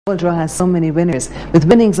Double Draw has so many winners, with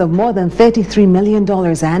winnings of more than $33 million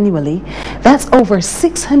annually. That's over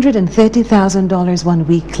 $630,000 won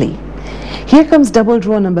weekly. Here comes Double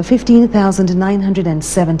Draw number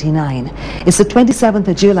 15,979. It's the 27th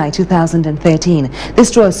of July 2013. This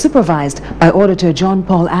draw is supervised by Auditor John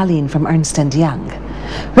Paul Alleyne from Ernst & Young.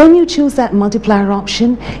 When you choose that multiplier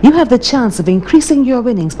option, you have the chance of increasing your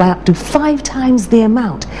winnings by up to 5 times the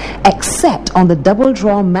amount, except on the Double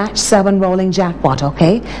Draw Match 7 rolling jackpot,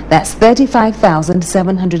 okay? That's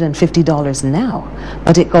 $35,750 now,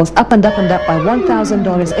 but it goes up and up and up by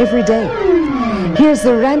 $1,000 every day. Here's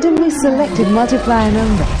the randomly selected multiplier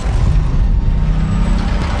number.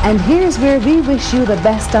 And here's where we wish you the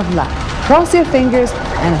best of luck. Cross your fingers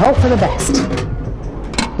and hope for the best.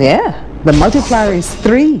 Yeah. The multiplier is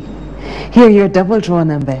 3. Here are your double draw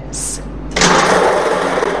numbers.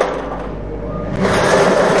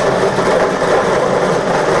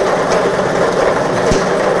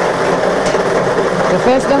 The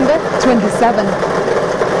first number, 27.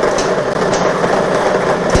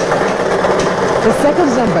 The second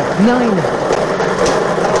number, 9.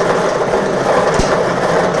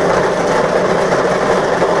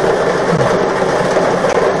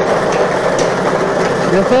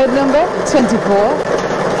 The third number, 24.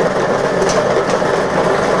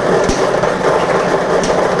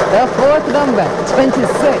 The fourth number,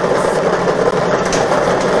 26.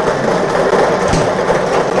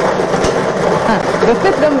 The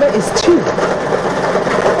fifth number is 2.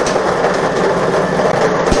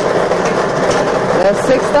 The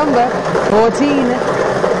sixth number, 14.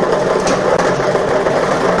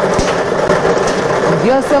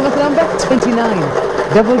 Your seventh number, 29.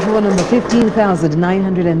 Double draw number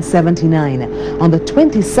 15,979 on the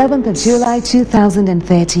 27th of July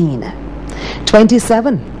 2013.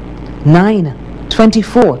 27, 9,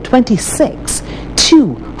 24, 26,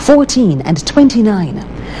 2, 14 and 29.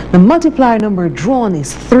 The multiplier number drawn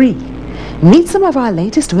is 3. Meet some of our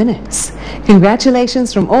latest winners.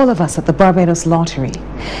 Congratulations from all of us at the Barbados Lottery.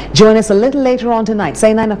 Join us a little later on tonight,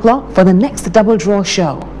 say 9 o'clock, for the next double draw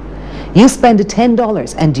show. You spend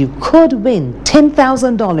 $10 and you could win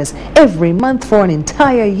 $10,000 every month for an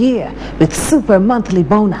entire year with super monthly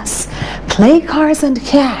bonus. Play cars and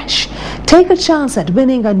cash. Take a chance at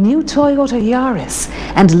winning a new Toyota Yaris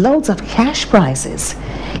and loads of cash prizes.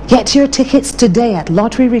 Get your tickets today at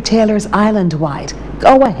lottery retailers island-wide.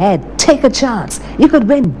 Go ahead, take a chance. You could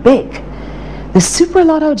win big. The Super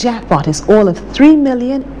Lotto jackpot is all of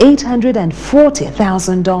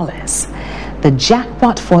 $3,840,000. The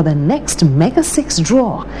jackpot for the next Mega 6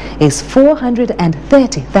 draw is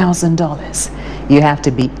 $430,000. You have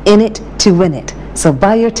to be in it to win it. So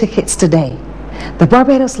buy your tickets today. The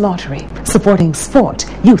Barbados Lottery, supporting sport,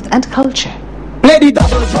 youth and culture. Play the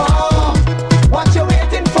double draw. What you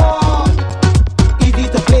waiting for? Easy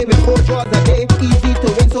to play with 4 draws a day. Easy to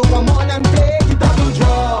win, so come on.